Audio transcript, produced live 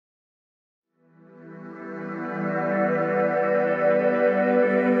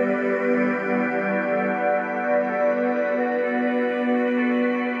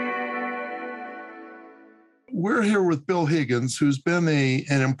we're here with Bill Higgins, who's been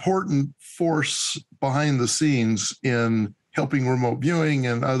an important force behind the scenes in helping remote viewing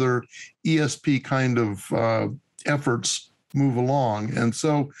and other ESP kind of efforts move along. And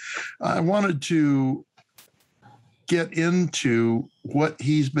so I wanted to get into what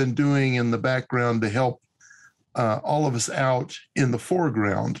he's been doing in the background to help all of us out in the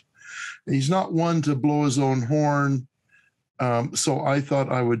foreground. He's not one to blow his own horn, so I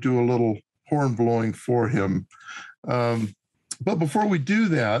thought I would do a little horn blowing for him. But before we do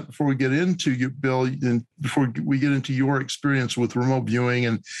that, before we get into you, Bill, and before we get into your experience with remote viewing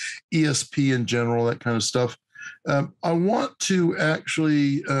and ESP in general, that kind of stuff, I want to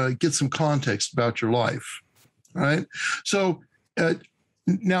actually get some context about your life. All right. So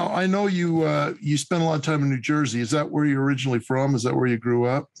now I know you spent a lot of time in New Jersey. Is that where you're originally from? Is that where you grew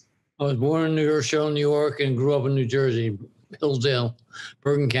up? I was born in New Rochelle, New York, and grew up in New Jersey, Hillsdale,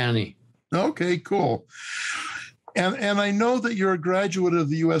 Bergen County. Okay, cool. And I know that you're a graduate of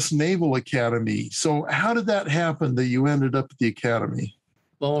the U.S. Naval Academy. So how did that happen that you ended up at the Academy?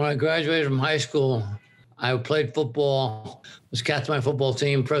 Well, when I graduated from high school, I played football, was captain of my football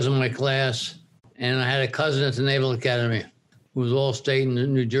team, president of my class, and I had a cousin at the Naval Academy who was all-state in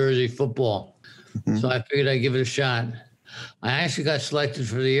New Jersey football. Mm-hmm. So I figured I'd give it a shot. I actually got selected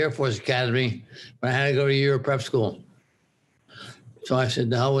for the Air Force Academy, but I had to go to a year of prep school. So I said,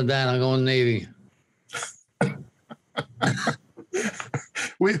 the hell with that, I'll go in the Navy.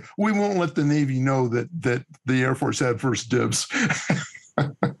 We won't let the Navy know that the Air Force had first dibs.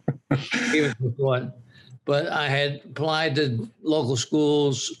 But I had applied to local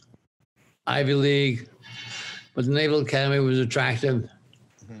schools, Ivy League, but the Naval Academy was attractive.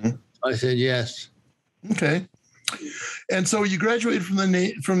 Mm-hmm. I said yes. Okay. And so you graduated from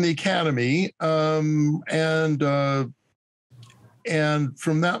the Academy, and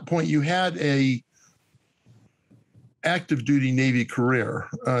from that point you had a active duty Navy career,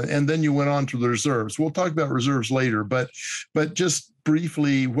 and then you went on to the reserves. We'll talk about reserves later, but just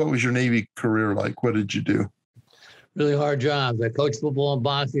briefly, what was your Navy career like? What did you do? Really hard jobs. I coached football and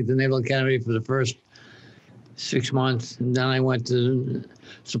boxing at the Naval Academy for the first 6 months, and then I went to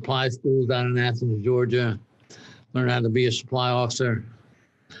supply school down in Athens, Georgia, learned how to be a supply officer,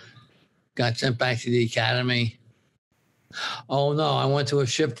 got sent back to the academy. Oh, no, I went to a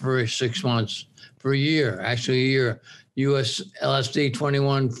ship for 6 months. For a year, U.S. LSD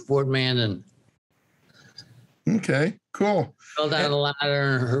 21, Fort Mandan. Okay, cool. Fell down the ladder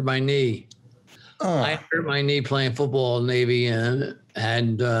and hurt my knee. Oh. I hurt my knee playing football in the Navy and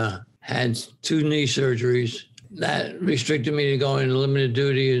had 2 knee surgeries. That restricted me to going to limited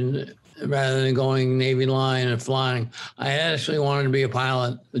duty and rather than going Navy line and flying. I actually wanted to be a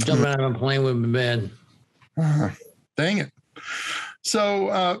pilot, but jumping out of a plane would have been bad. Dang it.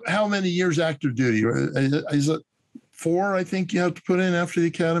 So how many years active duty? Is it 4, I think, you have to put in after the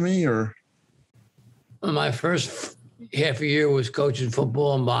academy? Or my first half a year was coaching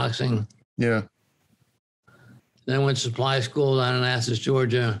football and boxing. Yeah. Then I went to supply school down in Athens,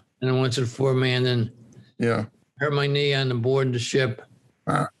 Georgia. And I went to Fort Mandan. Yeah. Hurt my knee on the board of the ship.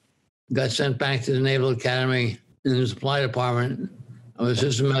 Got sent back to the Naval Academy in the supply department. I was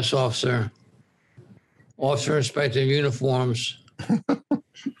assistant mess officer, officer inspector of uniforms.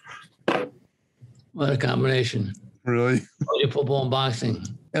 What a combination. Really? Football and boxing.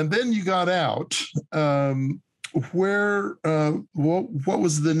 And then you got out. What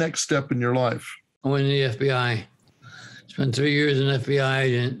was the next step in your life? I went to the FBI. Spent 3 years in FBI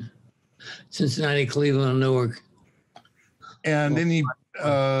agent, Cincinnati, Cleveland, and Newark. And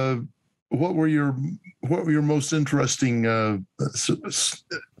what were your most interesting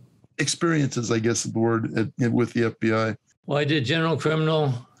experiences, I guess is the word, with the FBI? Well, I did general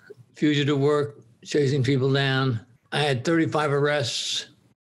criminal, fugitive work, chasing people down. I had 35 arrests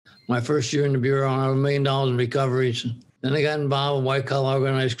my first year in the Bureau, on $1 million in recoveries. Then I got involved with white-collar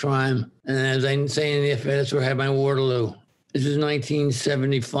organized crime. And as I say in the FBI, that's where I had my Waterloo. This is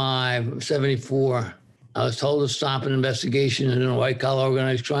 1975, 74. I was told to stop an investigation into a white-collar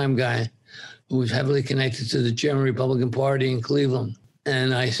organized crime guy who was heavily connected to the German Republican Party in Cleveland.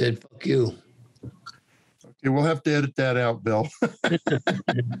 And I said, fuck you. Okay, we'll have to edit that out, Bill.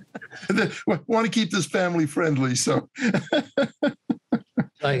 Want to keep this family friendly, so.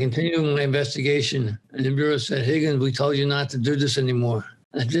 I continued my investigation, and the Bureau said, Higgins, we told you not to do this anymore.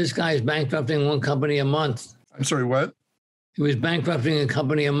 This guy is bankrupting one company a month. I'm sorry, what? He was bankrupting a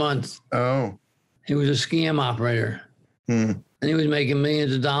company a month. Oh. He was a scam operator. And he was making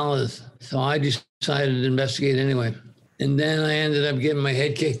millions of dollars. So I decided to investigate anyway. And then I ended up getting my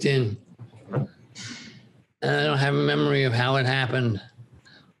head kicked in. And I don't have a memory of how it happened.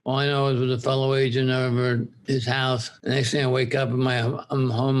 All I know is with a fellow agent over at his house. The next thing I wake up, I'm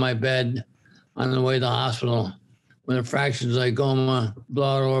home in my bed on the way to the hospital with a fractured zygoma,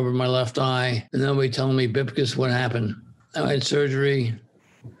 blood all over my left eye, and nobody telling me, Bipkus, what happened. I had surgery,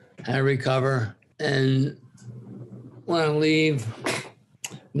 had to recover, and when I leave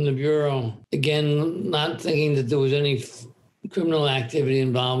from the bureau, again, not thinking that there was any criminal activity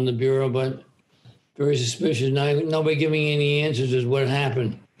involved in the bureau, but very suspicious. Nobody giving me any answers as what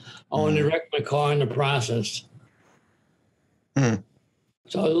happened. Oh, and they wrecked my car in the process. So I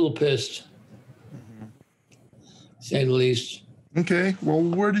was a little pissed, to say the least. Okay. Well,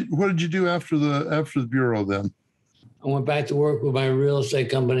 what did you do after the bureau then? I went back to work with my real estate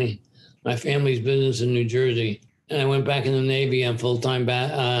company, my family's business in New Jersey. And I went back in the Navy on full-time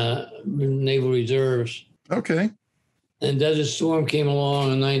Naval Reserves. Okay. And Desert Storm came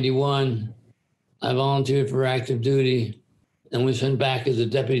along in 91. I volunteered for active duty and was sent back as the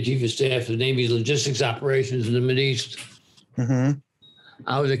Deputy Chief of Staff of the Navy's logistics operations in the Mideast. Mm-hmm.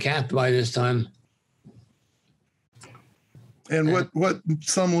 I was a captain by this time. And what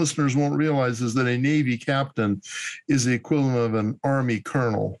some listeners won't realize is that a Navy captain is the equivalent of an Army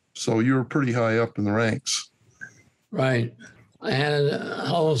colonel. So you were pretty high up in the ranks. Right. I had a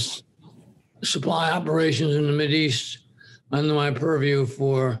whole supply operations in the Mideast under my purview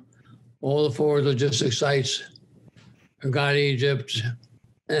for all the forward logistics sites, Hurghada, Egypt,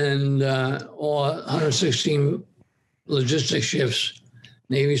 and all 116 logistics ships,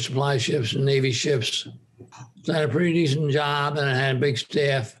 Navy supply ships and Navy ships. So I had a pretty decent job, and I had a big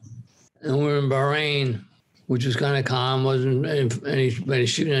staff. And we were in Bahrain, which was kind of calm, wasn't anybody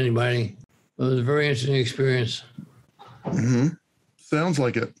shooting anybody. It was a very interesting experience. Mm-hmm. Sounds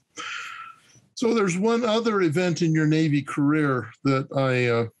like it. So there's one other event in your Navy career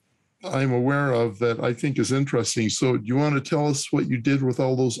that I'm aware of that I think is interesting. So do you want to tell us what you did with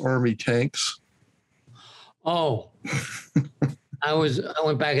all those Army tanks? Oh, I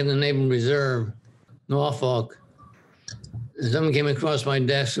went back in the Naval Reserve, Norfolk. And someone came across my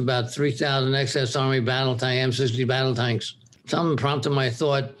desk about 3,000 excess Army battle tank, M60 battle tanks. Something prompted my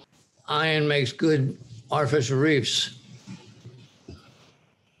thought, iron makes good artificial reefs.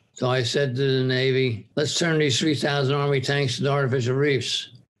 So I said to the Navy, let's turn these 3,000 Army tanks into artificial reefs.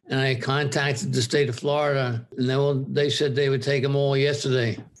 And I contacted the state of Florida, and they said they would take them all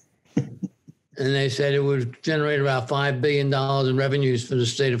yesterday. And they said it would generate about $5 billion in revenues for the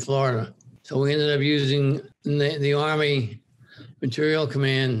state of Florida. So we ended up using the Army Material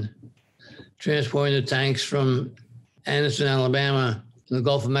Command, transporting the tanks from Anniston, Alabama, to the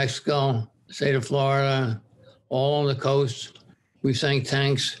Gulf of Mexico, the state of Florida, all on the coast. We sank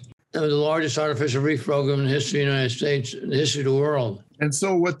tanks. It was the largest artificial reef program in the history of the United States, in the history of the world. And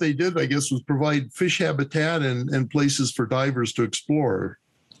so what they did, I guess, was provide fish habitat and places for divers to explore.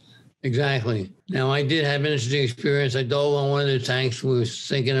 Exactly. Now, I did have an interesting experience. I dove on one of the tanks. We were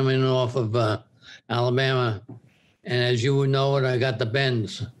sinking them in off of Alabama. And as you would know it, I got the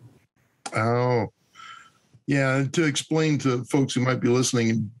bends. Oh, yeah. And to explain to folks who might be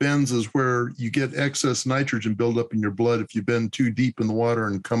listening, bends is where you get excess nitrogen buildup in your blood if you've been too deep in the water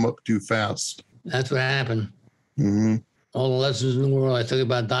and come up too fast. That's what happened. Mm-hmm. All the lessons in the world I took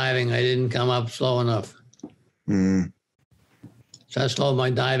about diving, I didn't come up slow enough. Mm. So that slowed my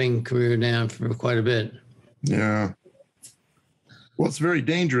diving career down for quite a bit. Yeah. Well, it's very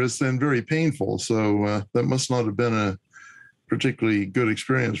dangerous and very painful. So that must not have been a particularly good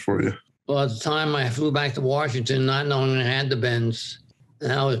experience for you. Well, at the time, I flew back to Washington not knowing I had the bends,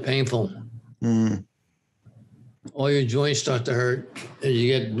 and that was painful. Mm. All your joints start to hurt as you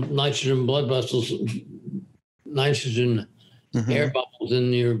get nitrogen blood vessels, nitrogen air bubbles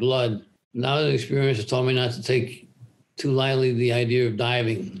in your blood. And that was an experience that taught me not to take too lightly the idea of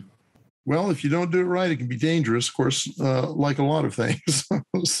diving. Well, if you don't do it right, it can be dangerous, of course, like a lot of things.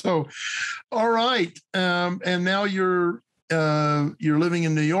 So, all right. And now you're living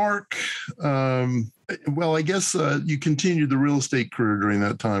in New York. Well, I guess you continued the real estate career during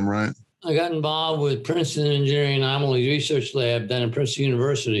that time, right? I got involved with Princeton Engineering Anomaly Research Lab down at Princeton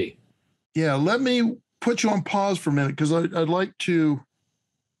University. Yeah, let me put you on pause for a minute because I'd like to.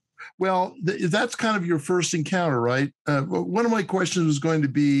 Well, that's kind of your first encounter, right? One of my questions was going to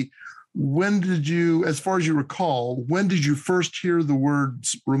be, when did you, as far as you recall, when did you first hear the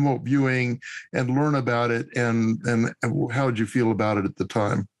words remote viewing and learn about it, and how did you feel about it at the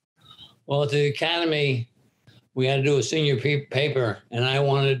time? Well, at the academy, we had to do a senior paper, and I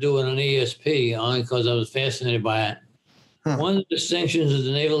wanted to do it on ESP only because I was fascinated by it. Huh. One of the distinctions of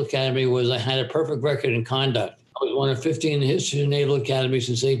the Naval Academy was I had a perfect record in conduct. I was one of 15 in the history of the Naval Academy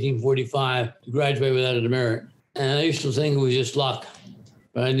since 1845 to graduate without a demerit. And I used to think it was just luck.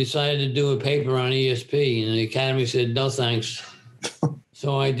 But I decided to do a paper on ESP, and the Academy said, no thanks.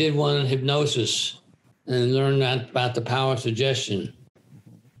 So I did one on hypnosis and learned about the power of suggestion.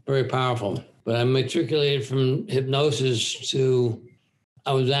 Very powerful. But I matriculated from hypnosis to,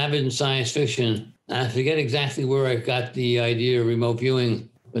 I was avid in science fiction. I forget exactly where I got the idea of remote viewing,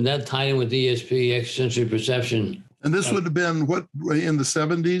 but that tied in with ESP, extrasensory perception. And this would have been what, in the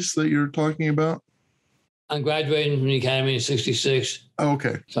 70s that you're talking about? I graduated from the Academy in 66. Oh,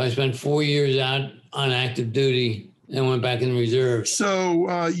 okay. So I spent 4 years out on active duty and went back in the reserve. So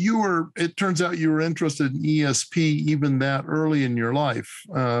it turns out you were interested in ESP even that early in your life.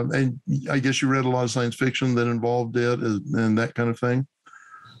 And I guess you read a lot of science fiction that involved it and that kind of thing.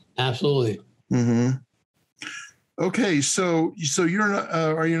 Absolutely. Mm-hmm. Okay. So you're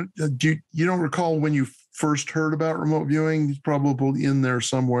not, you don't recall when you first heard about remote viewing? It's probably in there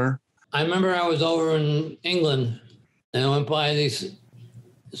somewhere. I remember I was over in England and I went by this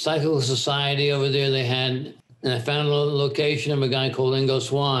Psychical Society over there they had, and I found a location of a guy called Ingo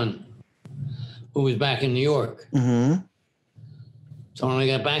Swann, who was back in New York. Mm-hmm. So when I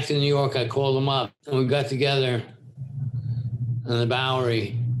got back to New York, I called him up, and we got together on the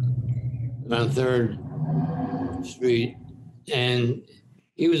Bowery around 3rd Street, and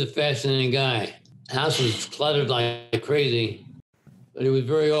he was a fascinating guy. The house was cluttered like crazy, but he was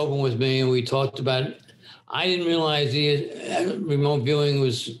very open with me, and we talked about it. I didn't realize the remote viewing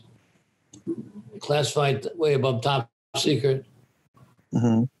was classified way above top secret.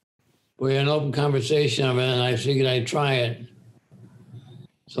 Mm-hmm. We had an open conversation of it, and I figured I'd try it.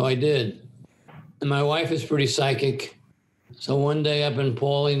 So I did. And my wife is pretty psychic. So one day up in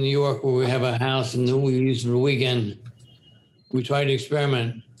Pauling, New York, where we have a house and we use it for the weekend, we tried to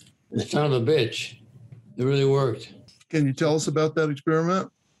experiment. And son of a bitch, it really worked. Can you tell us about that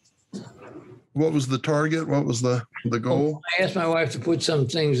experiment? What was the target? What was the goal? I asked my wife to put some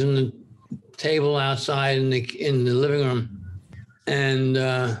things in the table outside in the living room,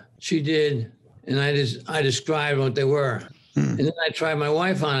 and she did. And I described what they were, and then I tried my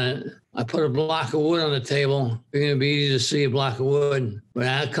wife on it. I put a block of wood on the table. It's going to be easy to see a block of wood, but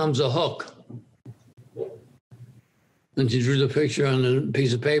out comes a hook. And she drew the picture on the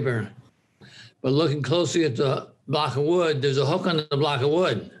piece of paper. But looking closely at the block of wood, there's a hook on the block of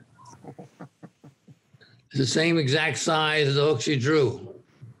wood. It's the same exact size as the hook she drew.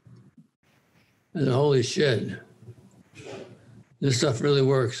 And holy shit, this stuff really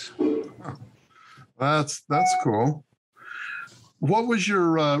works. That's cool. What was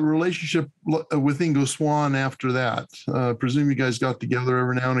your relationship with Ingo Swann after that? Presume you guys got together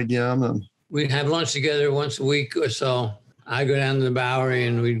every now and again. And we'd have lunch together once a week or so. I'd go down to the Bowery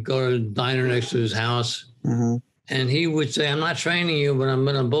and we'd go to the diner next to his house. Mm-hmm. And he would say, I'm not training you, but I'm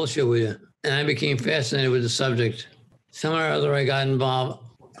going to bullshit with you. And I became fascinated with the subject. Somehow or other, I got involved.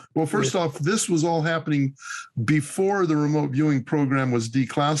 Well, first off, this was all happening before the remote viewing program was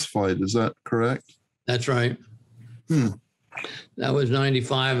declassified. Is that correct? That's right. That was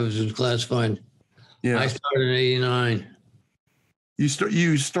 95. It was classified. Yeah. I started in 89.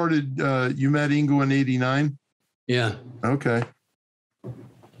 You started, you met Ingo in 89? Yeah. Okay.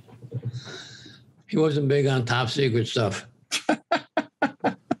 He wasn't big on top secret stuff.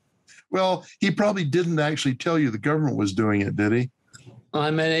 Well, he probably didn't actually tell you the government was doing it, did he? I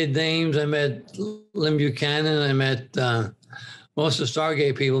met Ed Dames. I met Lynn Buchanan. I met most of the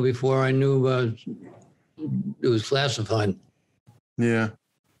Stargate people before I knew it was classified. Yeah.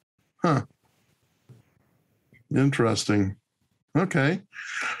 Huh. Interesting. Okay.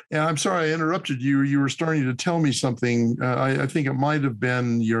 Yeah, I'm sorry I interrupted you. You were starting to tell me something. I think it might have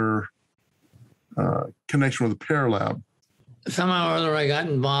been your connection with the Pear Lab. Somehow or other, I got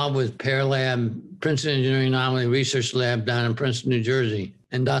involved with Pear Lab, Princeton Engineering Anomaly Research Lab down in Princeton, New Jersey.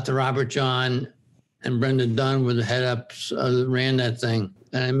 And Dr. Robert John and Brenda Dunn were the head ups ran that thing.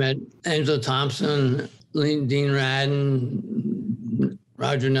 And I met Angela Thompson, Dean Radden,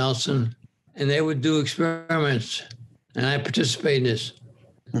 Roger Nelson, and they would do experiments. And I participated in this.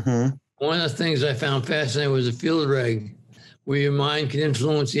 Mm-hmm. One of the things I found fascinating was the field reg, where your mind can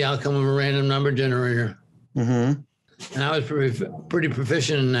influence the outcome of a random number generator. Mm-hmm. And I was pretty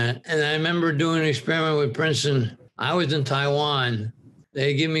proficient in that. And I remember doing an experiment with Princeton. I was in Taiwan.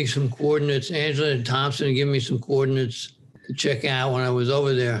 They give me some coordinates. Angela Thompson would give me some coordinates to check out when I was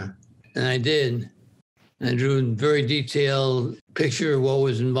over there. And I did. And I drew a very detailed picture of what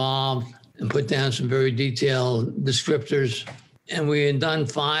was involved and put down some very detailed descriptors. And we had done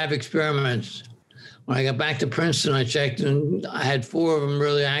 5 experiments. When I got back to Princeton, I checked, and I had 4 of them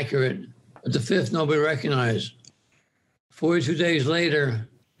really accurate. But the 5th, nobody recognized. 42 days later,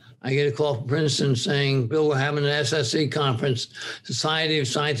 I get a call from Princeton saying, Bill, we're having an SSE conference, Society of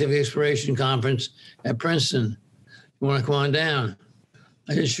Scientific Exploration Conference at Princeton. You want to come on down?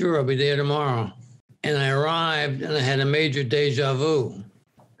 I said, sure, I'll be there tomorrow. And I arrived and I had a major deja vu.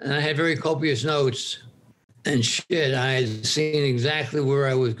 And I had very copious notes. And shit, I had seen exactly where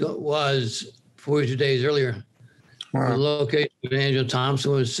I was 42 days earlier. Wow. The location where Angela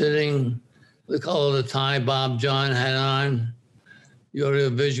Thompson was sitting, the color of the tie Bob John had on, the audio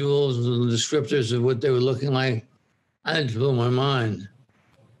visuals, the descriptors of what they were looking like. I just blew my mind.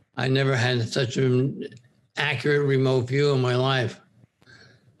 I never had such an accurate remote view in my life.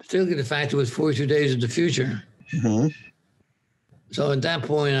 Particularly the fact it was 42 days of the future. Mm-hmm. So at that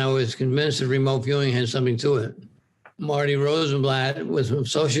point, I was convinced that remote viewing had something to it. Marty Rosenblatt was from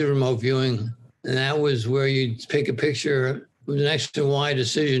associate remote viewing, and that was where you'd pick a picture with an X and Y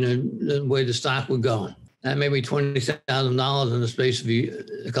decision and the way the stock would go. That made me $20,000 in the space of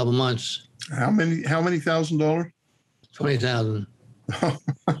a couple months. How many $1,000? 20,000.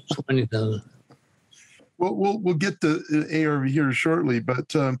 20,000. Well, we'll get to ARV here shortly,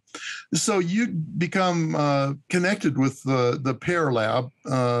 but so you become connected with the Pear Lab,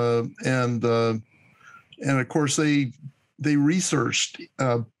 and of course they researched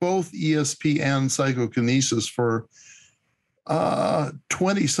both ESP and psychokinesis for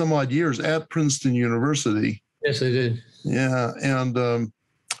 20 some odd years at Princeton University. Yes, I did. Yeah, and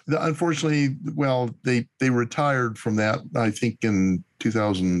unfortunately, well, they retired from that, I think, in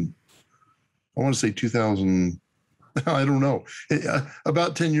 2000. I want to say 2000, I don't know,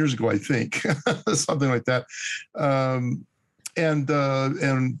 about 10 years ago, I think, something like that. And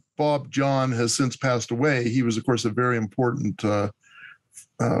Bob John has since passed away. He was, of course, a very important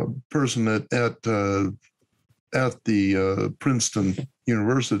person at the Princeton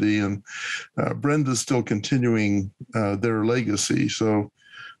University, and Brenda's still continuing their legacy. So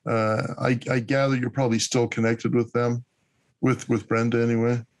I gather you're probably still connected with them, with Brenda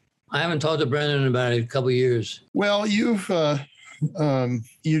anyway. I haven't talked to Brendan in about a couple of years. Well, you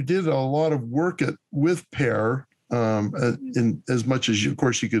did a lot of work with Pear, in as much as of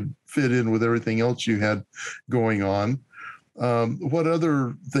course you could fit in with everything else you had going on. What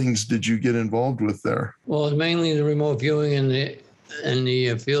other things did you get involved with there? Well, it's mainly the remote viewing and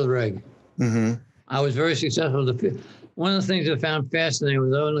the field reg. Mm-hmm. I was very successful. One of the things I found fascinating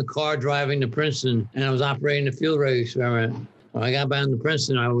was I was in the car driving to Princeton, and I was operating the field reg experiment. When I got back to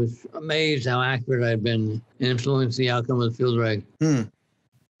Princeton, I was amazed how accurate I'd been and influenced the outcome of the field reg.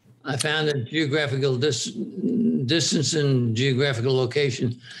 I found that geographical distance and geographical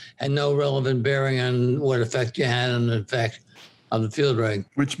location had no relevant bearing on what effect you had on the effect of the field reg.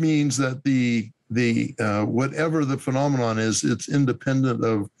 Which means that the whatever the phenomenon is, it's independent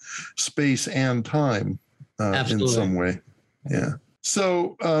of space and time in some way. Yeah.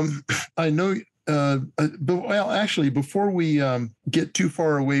 So I know. Well, actually, before we get too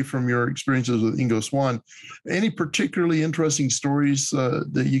far away from your experiences with Ingo Swann, any particularly interesting stories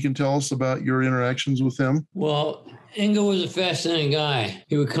that you can tell us about your interactions with him? Well, Ingo was a fascinating guy.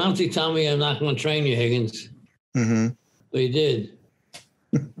 He would constantly tell me, I'm not going to train you, Higgins. Mm-hmm. But he did.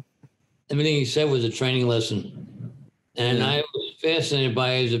 Everything he said was a training lesson. And I was fascinated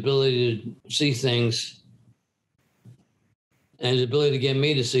by his ability to see things and his ability to get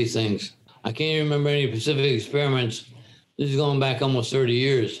me to see things. I can't even remember any specific experiments. This is going back almost 30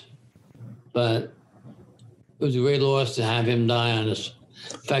 years. But it was a great loss to have him die on us.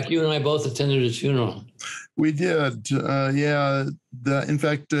 In fact, you and I both attended his funeral. We did. Yeah. In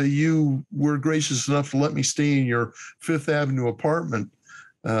fact, you were gracious enough to let me stay in your Fifth Avenue apartment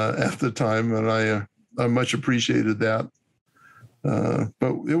at the time, and I much appreciated that.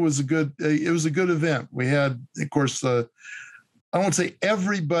 But it was a good event. We had, of course, I won't say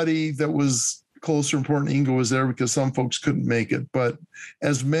everybody that was close or important. Ingo was there because some folks couldn't make it, but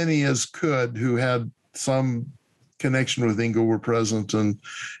as many as could who had some connection with Ingo were present, and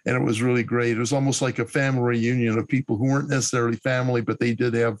it was really great. It was almost like a family reunion of people who weren't necessarily family, but they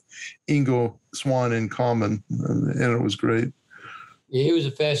did have Ingo Swann in common, and it was great. Yeah, he was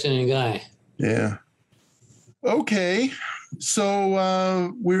a fascinating guy. Yeah. Okay,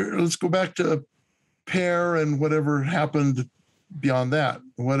 so let's go back to Pear and whatever happened beyond that.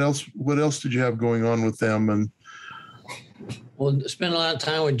 What else did you have going on with them? And well, spent a lot of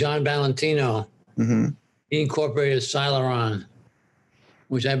time with John Valentino. Mm-hmm. He incorporated Sileron,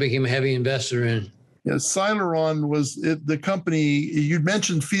 which I became a heavy investor in. Yeah, Sileron was the company you'd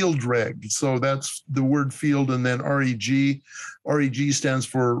mentioned. Field Reg, so that's the word field, and then REG. REG stands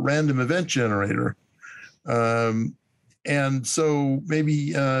for Random Event Generator. And so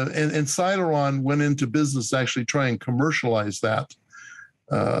maybe and Sileron went into business to actually try and commercialize that.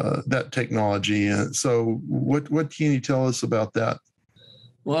 that technology. And so what can you tell us about that?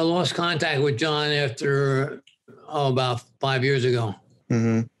 Well, I lost contact with John after about 5 years ago.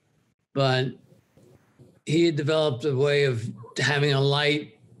 Mm-hmm. But he had developed a way of having a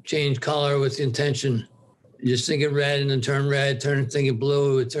light change color with intention. You just think it red and then turn red, think it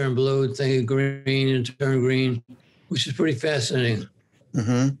blue, it turn blue, think it green and turn green, which is pretty fascinating.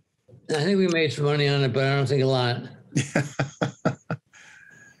 Mm-hmm. And I think we made some money on it, but I don't think a lot.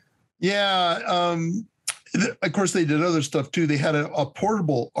 Yeah. Of course, they did other stuff too. They had a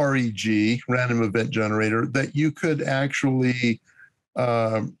portable REG, random event generator, that you could actually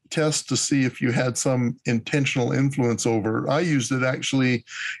test to see if you had some intentional influence over. I used it actually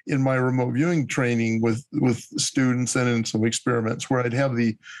in my remote viewing training with students and in some experiments where I'd have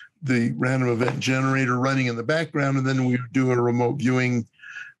the random event generator running in the background, and then we would do a remote viewing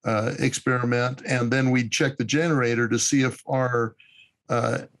experiment, and then we'd check the generator to see if our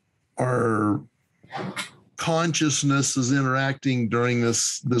consciousness is interacting during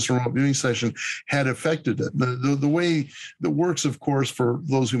this remote viewing session had affected it. The way that works, of course, for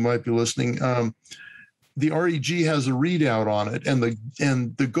those who might be listening, the REG has a readout on it, and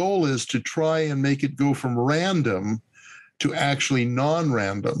the goal is to try and make it go from random to actually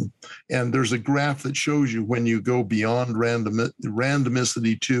non-random. And there's a graph that shows you when you go beyond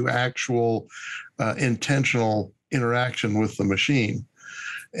randomicity to actual intentional interaction with the machine.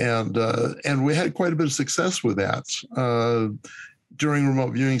 And we had quite a bit of success with that. During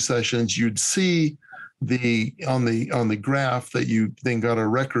remote viewing sessions, you'd see on the graph that you then got a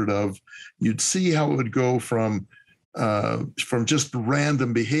record of, you'd see how it would go from just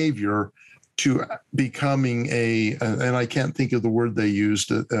random behavior to becoming and I can't think of the word they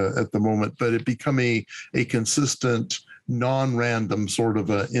used at the moment, but it become a consistent, non-random sort of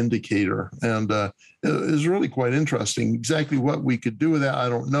a indicator. And it was really quite interesting. Exactly what we could do with that, I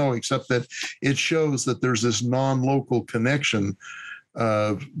don't know, except that it shows that there's this non-local connection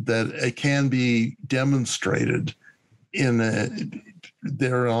that it can be demonstrated with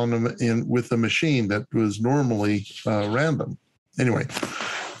a machine that was normally random. Anyway.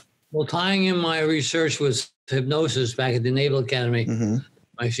 Well, tying in my research with hypnosis back at the Naval Academy, mm-hmm.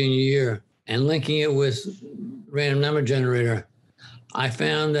 my senior year, and linking it with random number generator, I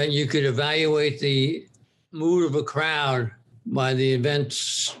found that you could evaluate the mood of a crowd by the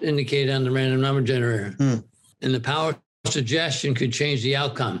events indicated on the random number generator. And the power of suggestion could change the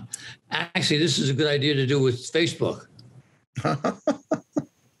outcome. Actually, this is a good idea to do with Facebook. How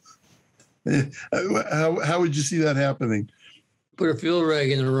would you see that happening? Put a field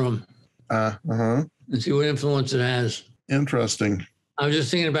reg in the room and see what influence it has. Interesting. I was just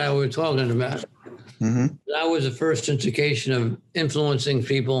thinking about what we were talking about. Mm-hmm. That was the first indication of influencing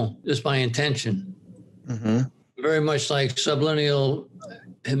people just by intention. Mm-hmm. Very much like subliminal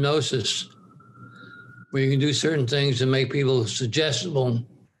hypnosis, where you can do certain things to make people suggestible.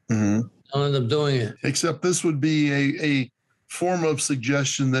 Mm-hmm. They'll end up doing it. Except this would be a form of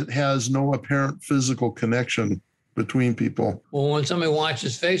suggestion that has no apparent physical connection between people. Well, when somebody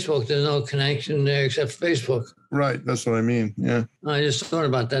watches Facebook, there's no connection there except Facebook. Right. That's what I mean. Yeah. I just thought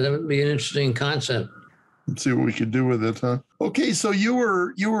about that. That would be an interesting concept. Let's see what we could do with it, huh? Okay, so you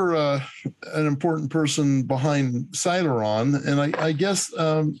were an important person behind Celeron, and I guess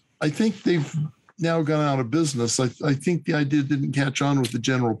I think they've now gone out of business. I think the idea didn't catch on with the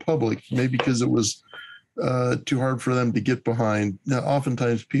general public, maybe because it was too hard for them to get behind. Now,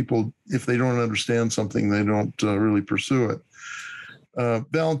 oftentimes people, if they don't understand something, they don't really pursue it.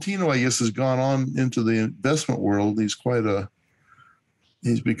 Valentino, I guess, has gone on into the investment world. He's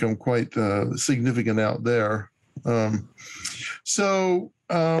become quite significant out there. So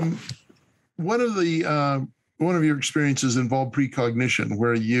one of your experiences involved precognition,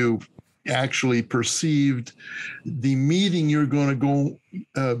 where you actually perceived the meeting you're going to go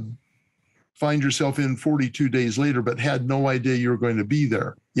find yourself in 42 days later, but had no idea you were going to be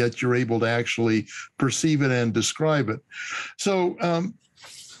there, yet you're able to actually perceive it and describe it. So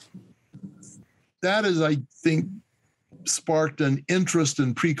that is, I think, sparked an interest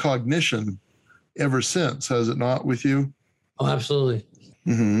in precognition ever since, has it not, with you? Oh, absolutely.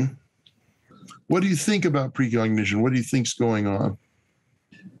 Mm-hmm. What do you think about precognition? What do you think's going on?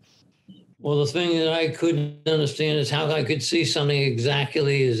 Well, the thing that I couldn't understand is how I could see something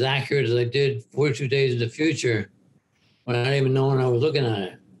exactly as accurate as I did 42 days in the future when I didn't even know when I was looking at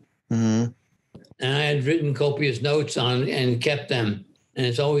it. Mm-hmm. And I had written copious notes on and kept them. And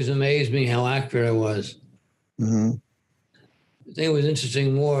it's always amazed me how accurate I was. Mm-hmm. I think it was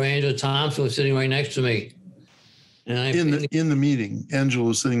interesting more. Angela Thompson was sitting right next to me. And in the meeting, Angela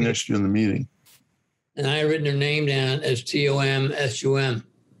was sitting next to you in the meeting. and I had written her name down as TOMSUM.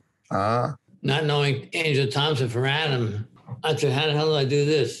 Ah. Not knowing Angela Thompson for Adam, I said, how the hell did I do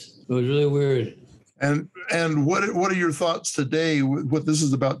this? It was really weird. And what are your thoughts today? What this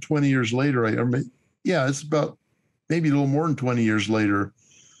is about 20 years later. It's about maybe a little more than 20 years later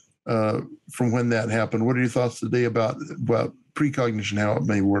from when that happened. What are your thoughts today about precognition, how it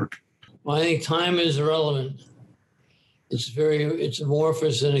may work? Well, I think time is irrelevant. It's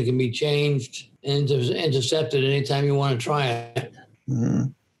amorphous and it can be changed and intercepted anytime you want to try it. Mm-hmm.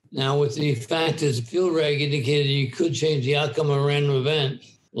 Now, with the fact that the field reg indicated you could change the outcome of a random event,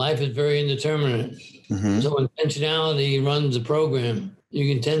 life is very indeterminate. Mm-hmm. So intentionality runs the program. You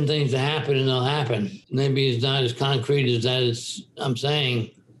can intend things to happen and they'll happen. Maybe it's not as concrete as that I'm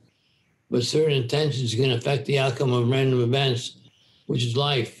saying, but certain intentions can affect the outcome of random events, which is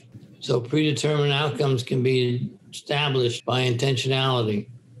life. So predetermined outcomes can be established by intentionality.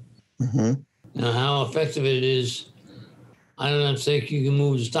 Mm-hmm. Now, how effective it is, I don't think you can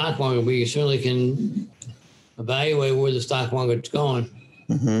move the stock market, but you certainly can evaluate where the stock market's going.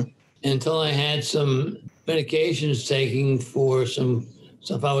 Mm-hmm. Until I had some medications taking for some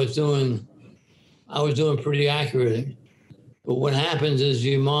stuff I was doing pretty accurately. But what happens is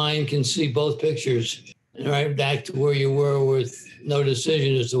your mind can see both pictures and right back to where you were with no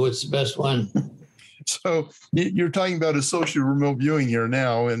decision as to what's the best one. So you're talking about associated remote viewing here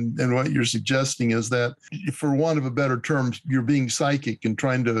now, and what you're suggesting is that, for want of a better term, you're being psychic and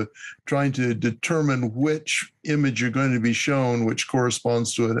trying to determine which image you're going to be shown, which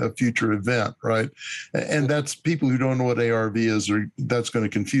corresponds to a future event, right? And that's people who don't know what ARV is, or that's going to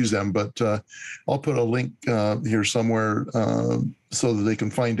confuse them. But I'll put a link here somewhere so that they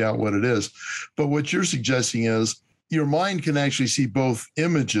can find out what it is. But what you're suggesting is, your mind can actually see both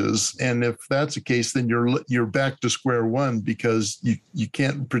images, and if that's the case, then you're back to square one, because you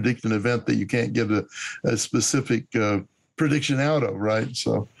can't predict an event that you can't get a specific prediction out of, right?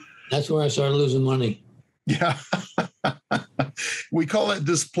 So that's where I started losing money. Yeah. We call that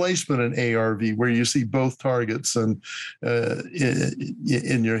displacement in ARV, where you see both targets and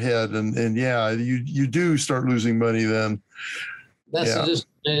in your head, and yeah, you do start losing money then. That's the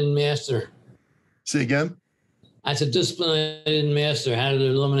discipline master. Say again? That's a discipline I didn't master, how to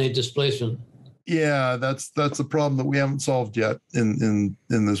eliminate displacement. Yeah, that's a problem that we haven't solved yet in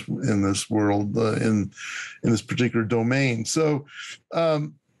this world, in this particular domain. So all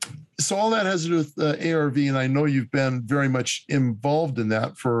that has to do with ARV, and I know you've been very much involved in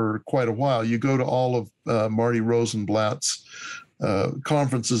that for quite a while. You go to all of Marty Rosenblatt's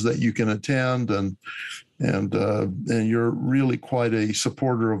conferences that you can attend, and you're really quite a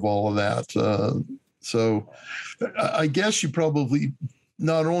supporter of all of that. So I guess you probably,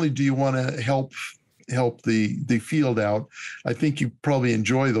 not only do you want to help the field out, I think you probably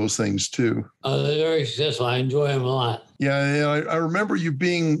enjoy those things too. They're very successful. I enjoy them a lot. Yeah, I remember you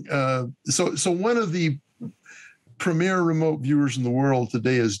being so one of the premier remote viewers in the world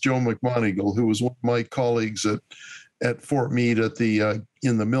today is Joe McMonigal, who was one of my colleagues at Fort Meade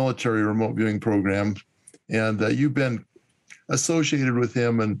in the military remote viewing program, and you've been associated with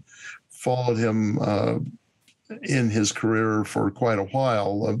him and followed him in his career for quite a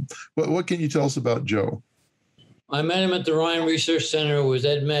while. What can you tell us about Joe? I met him at the Ryan Research Center. It was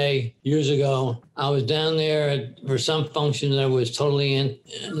Ed May years ago. I was down there for some function that I was totally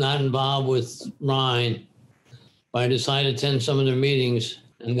not involved with Ryan. But I decided to attend some of their meetings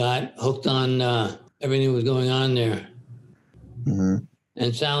and got hooked on everything that was going on there. Mm-hmm.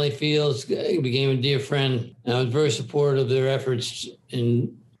 And Sally Fields became a dear friend. And I was very supportive of their efforts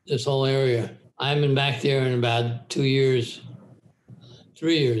in this whole area. I haven't been back there in about 3 years.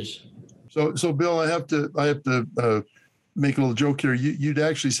 So Bill, I have to make a little joke here. You'd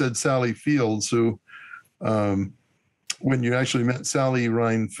actually said Sally Fields, who when you actually met Sally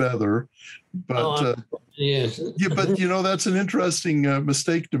Ryan Feather, but yes, yeah, but that's an interesting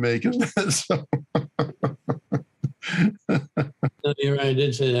mistake to make, isn't it? So. No, you're right. I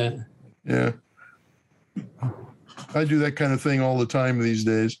did say that. Yeah. I do that kind of thing all the time these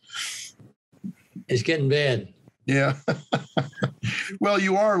days. It's getting bad. Yeah. Well,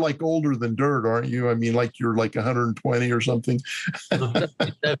 you are like older than dirt, aren't you? I mean, like you're like 120 or something.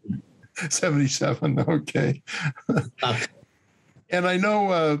 77. 77. Okay. And I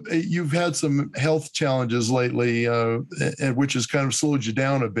know you've had some health challenges lately, which has kind of slowed you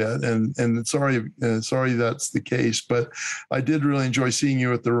down a bit. And sorry that's the case. But I did really enjoy seeing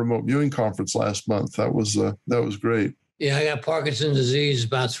you at the remote viewing conference last month. That was great. Yeah, I got Parkinson's disease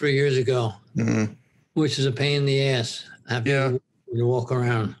about 3 years ago, mm-hmm. which is a pain in the ass. I have to walk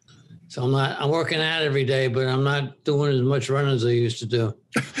around. So I'm working out every day, but I'm not doing as much running as I used to do.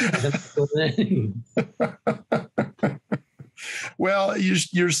 Well,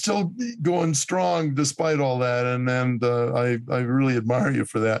 you're still going strong despite all that, and I really admire you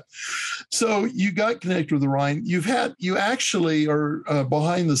for that. So you got connected with the Rhine. You actually are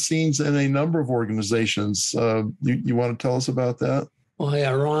behind the scenes in a number of organizations. You want to tell us about that? Well, I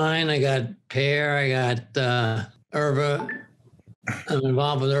got Rhine, I got Pear, I got Irva. I'm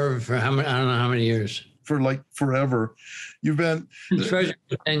involved with Irva for I don't know how many years. For like forever. You've been treasurer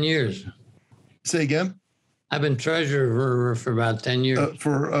for 10 years. Say again? I've been treasurer of Irva for about 10 years. Of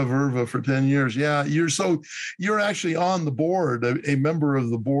Irva for 10 years. Yeah. You're actually on the board, a member of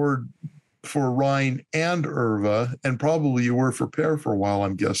the board for Rhine and Irva, and probably you were for Pear for a while,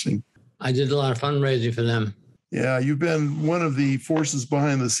 I'm guessing. I did a lot of fundraising for them. Yeah, you've been one of the forces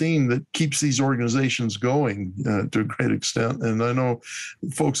behind the scene that keeps these organizations going to a great extent. And I know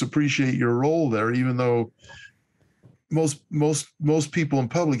folks appreciate your role there, even though most people in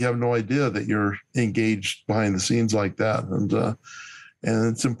public have no idea that you're engaged behind the scenes like that. And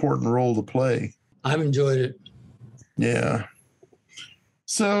it's an important role to play. I've enjoyed it. Yeah.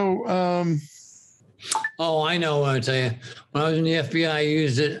 So, I know what I tell you. When I was in the FBI, I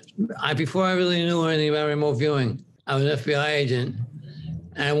used it. Before I really knew anything about remote viewing, I was an FBI agent.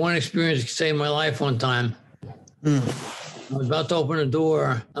 And I had one experience that saved my life one time. I was about to open a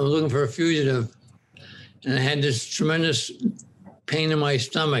door. I was looking for a fugitive. And I had this tremendous pain in my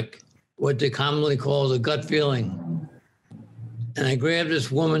stomach, what they commonly call a gut feeling. And I grabbed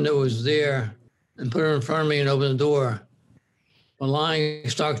this woman that was there and put her in front of me and opened the door. Well, lying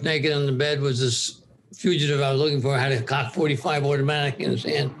stark naked on the bed was this fugitive I was looking for. Had a Cock 45 automatic in his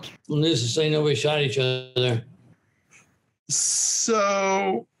hand. Well, needless to say, nobody shot each other.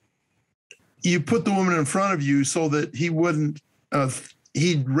 So you put the woman in front of you so that he wouldn't,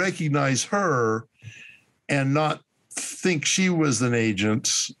 he'd recognize her and not think she was an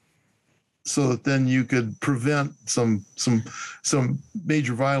agent, so that then you could prevent some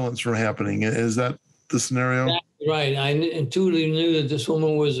major violence from happening. Is that the scenario? Exactly right. I intuitively knew that this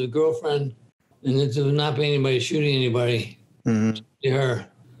woman was a girlfriend and that there would not be anybody shooting anybody. Mm-hmm. Her.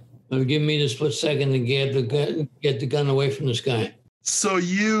 It would give me the split second to get the gun away from this guy. So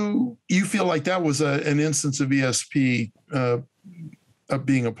you feel like that was an instance of ESP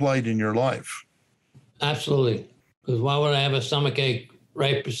being applied in your life? Absolutely. Because why would I have a stomachache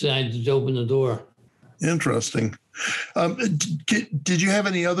right beside to open the door? Interesting. Did you have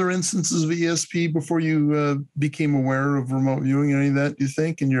any other instances of ESP before you became aware of remote viewing? Any of that, do you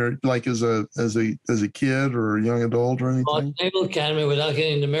think? And you're like as a kid or a young adult or anything? Well, at the Naval Academy, without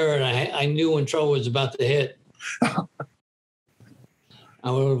getting the mirror, I knew when trouble was about to hit. I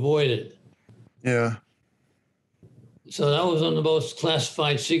would avoid it. Yeah. So that was one of the most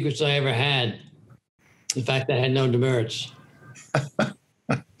classified secrets I ever had. In fact, I had no demerits.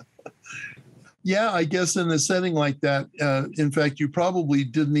 Yeah, I guess in a setting like that, in fact, you probably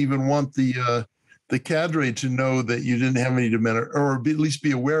didn't even want the cadre to know that you didn't have any demerit, or at least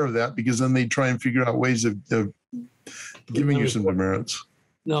be aware of that, because then they'd try and figure out ways of giving you some demerits.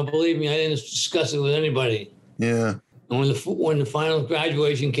 No, believe me, I didn't discuss it with anybody. Yeah. And when the final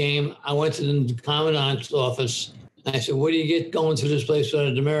graduation came, I went to the commandant's office. And I said, "What do you get going through this place without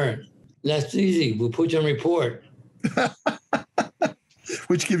a demerit?" "That's easy. We'll put you on report."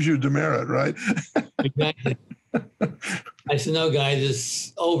 Which gives you a demerit, right? Exactly. I said, "No, guys,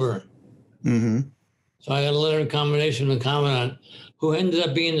 it's over." Mm-hmm. So I got a letter of commendation from the commandant, who ended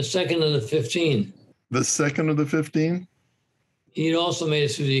up being the second of the 15. The second of the 15? He'd also made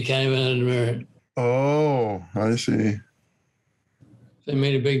it through the academy without a demerit. Oh, I see. They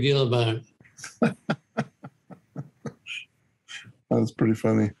made a big deal about it. That's pretty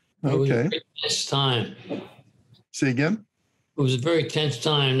funny. Okay. It was a very tense time. Say again? It was a very tense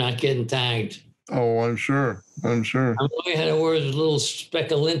time not getting tagged. Oh, I'm sure. I know you had to wear a little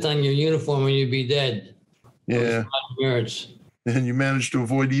speck of lint on your uniform and you'd be dead. Yeah. And you managed to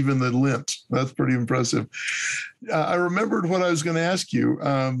avoid even the lint. That's pretty impressive. I remembered what I was going to ask you.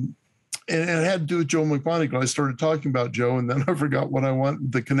 And it had to do with Joe McMonagle. I started talking about Joe, and then I forgot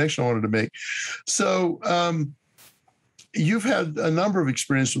the connection I wanted to make. So you've had a number of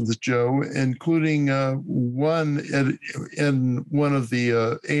experiences with Joe, including one in one of the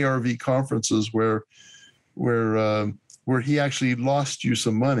ARV conferences where he actually lost you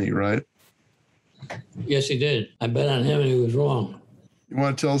some money, right? Yes, he did. I bet on him and he was wrong. You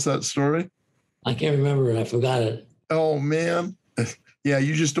want to tell us that story? I can't remember it. I forgot it. Oh, man. Yeah,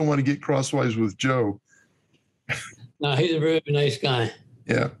 you just don't want to get crosswise with Joe. No, he's a very nice guy.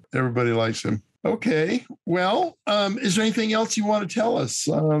 Yeah, everybody likes him. Okay. Well, is there anything else you want to tell us?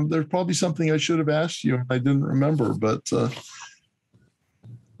 There's probably something I should have asked you and I didn't remember, but.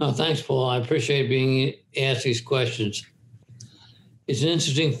 No, thanks, Paul. I appreciate being asked these questions. It's an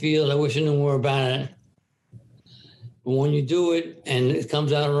interesting field. I wish I knew more about it. But when you do it and it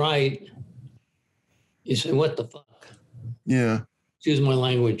comes out right, you say, what the fuck? Yeah. Excuse my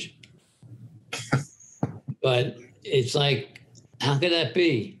language. But it's like, how could that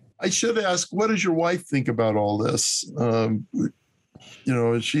be? I should ask, what does your wife think about all this? You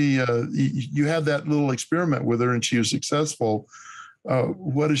had that little experiment with her and she was successful.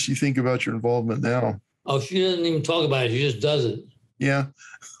 What does she think about your involvement now? Oh, she doesn't even talk about it. She just does it. Yeah.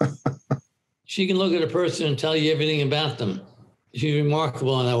 She can look at a person and tell you everything about them. She's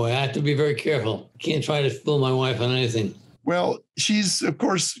remarkable in that way. I have to be very careful. Can't try to fool my wife on anything. Well, she's, of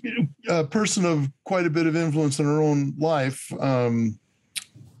course, a person of quite a bit of influence in her own life.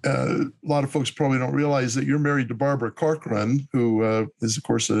 A lot of folks probably don't realize that you're married to Barbara Corcoran, who is, of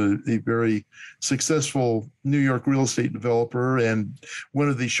course, a very successful New York real estate developer and one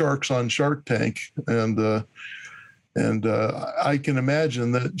of the sharks on Shark Tank. And I can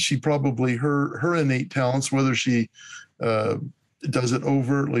imagine that she probably, her innate talents, whether she does it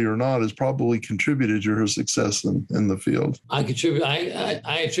overtly or not, has probably contributed to her success in the field. I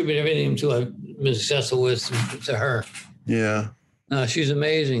attribute everything to I've been successful with to her. Yeah. She's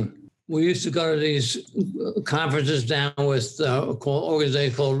amazing. We used to go to these conferences down with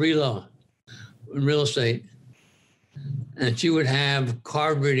organization called RELO, real estate. And she would have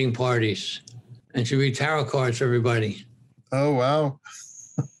card reading parties. And she'd read tarot cards for everybody. Oh, wow.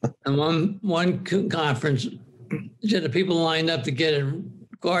 And one conference, she had the people lined up to get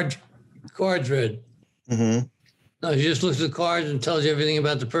cards read. Mm-hmm. No, she just looks at the cards and tells you everything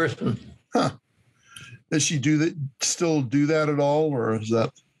about the person. Huh. Does she still do that at all, or is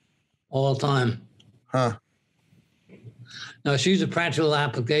that all the time? Huh. No, she's a practical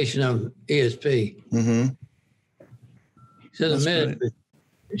application of ESP. Mm-hmm. She doesn't admit it.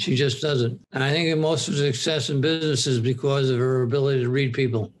 She just doesn't. And I think that most of her success in business is because of her ability to read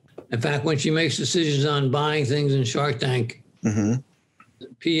people. In fact, when she makes decisions on buying things in Shark Tank, mm-hmm.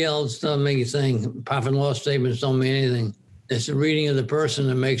 PLs don't make a thing. Profit and loss statements don't mean anything. It's the reading of the person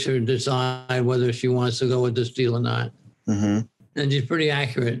that makes her decide whether she wants to go with this deal or not. Mm-hmm. And she's pretty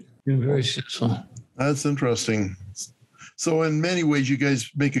accurate and very successful. That's interesting. So in many ways, you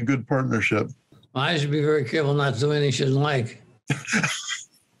guys make a good partnership. Well, I should be very careful not to do anything she doesn't like.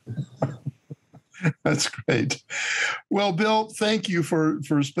 That's great. Well, Bill, thank you for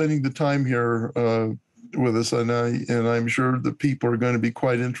spending the time here with us, and I'm sure that people are going to be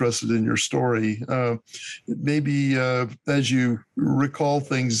quite interested in your story. Maybe as you recall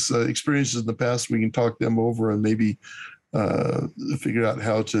things, experiences in the past, we can talk them over and maybe figure out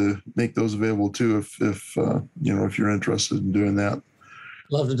how to make those available too, if you're interested in doing that.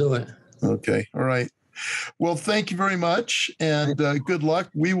 Love to do it. Okay. All right. Well, thank you very much, and good luck.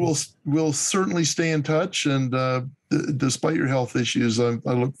 We'll certainly stay in touch, and despite your health issues, I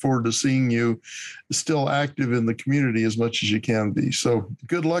look forward to seeing you still active in the community as much as you can be. So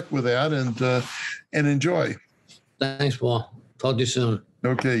good luck with that, and enjoy. Thanks, Paul. Talk to you soon.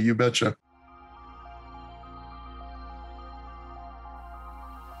 Okay, you betcha.